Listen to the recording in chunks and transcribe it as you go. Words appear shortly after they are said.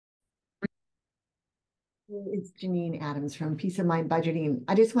It's Janine Adams from Peace of Mind Budgeting.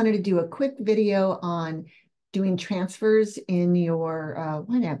 I just wanted to do a quick video on doing transfers in your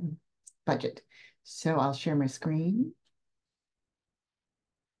YNAB budget. So I'll share my screen.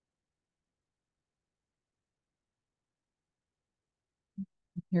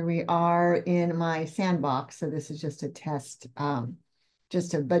 Here we are in my sandbox. So this is just a test,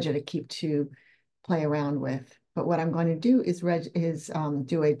 just a budget to keep to play around with. But what I'm going to do is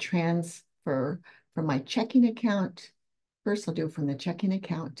do a transfer from my checking account. First, I'll do it from the checking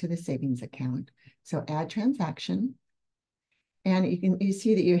account to the savings account. So add transaction. And you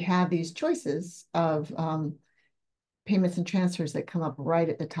see that you have these choices of payments and transfers that come up right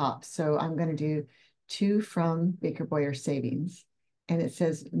at the top. So I'm going to do to from Baker Boyer Savings. And it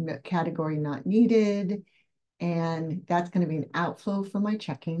says category not needed. And that's going to be an outflow from my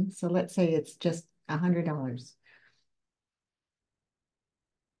checking. So let's say it's just $100.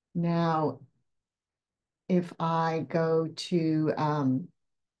 Now, if I go to,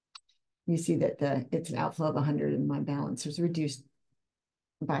 you see that it's an outflow of 100 and my balance is reduced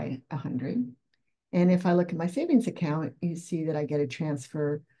by 100. And if I look at my savings account, you see that I get a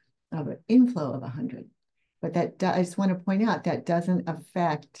transfer of an inflow of 100. But I just want to point out that doesn't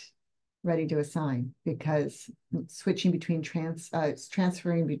affect ready to assign, because switching between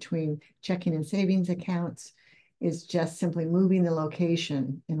transferring between checking and savings accounts is just simply moving the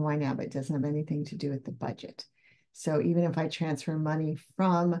location in YNAB. It doesn't have anything to do with the budget. So even if I transfer money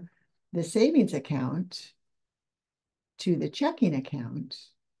from the savings account to the checking account,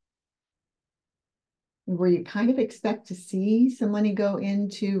 where you kind of expect to see some money go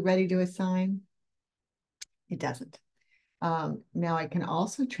into ready to assign, it doesn't. Now I can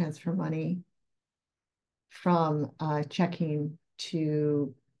also transfer money from checking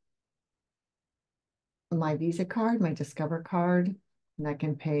to my Visa card, my Discover card, and I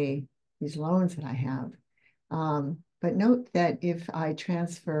can pay these loans that I have. But note that if I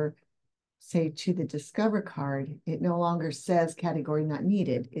transfer, say, to the Discover card, it no longer says category not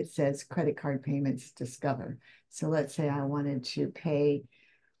needed. It says credit card payments Discover. So let's say I wanted to pay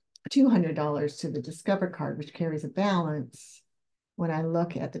 $200 to the Discover card, which carries a balance. When I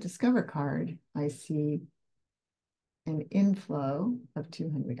look at the Discover card, I see an inflow of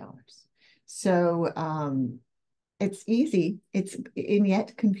 $200. So it's easy, and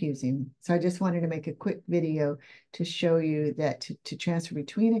yet confusing. So I just wanted to make a quick video to show you that to transfer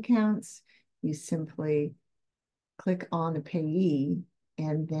between accounts, you simply click on the Payee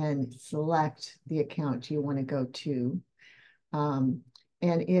and then select the account you want to go to. And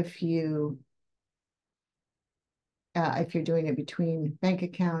if you're doing it between bank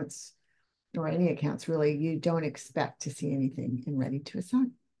accounts or any accounts, really, you don't expect to see anything in ready to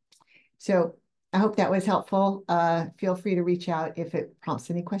assign. So I hope that was helpful. Feel free to reach out if it prompts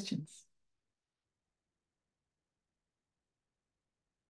any questions.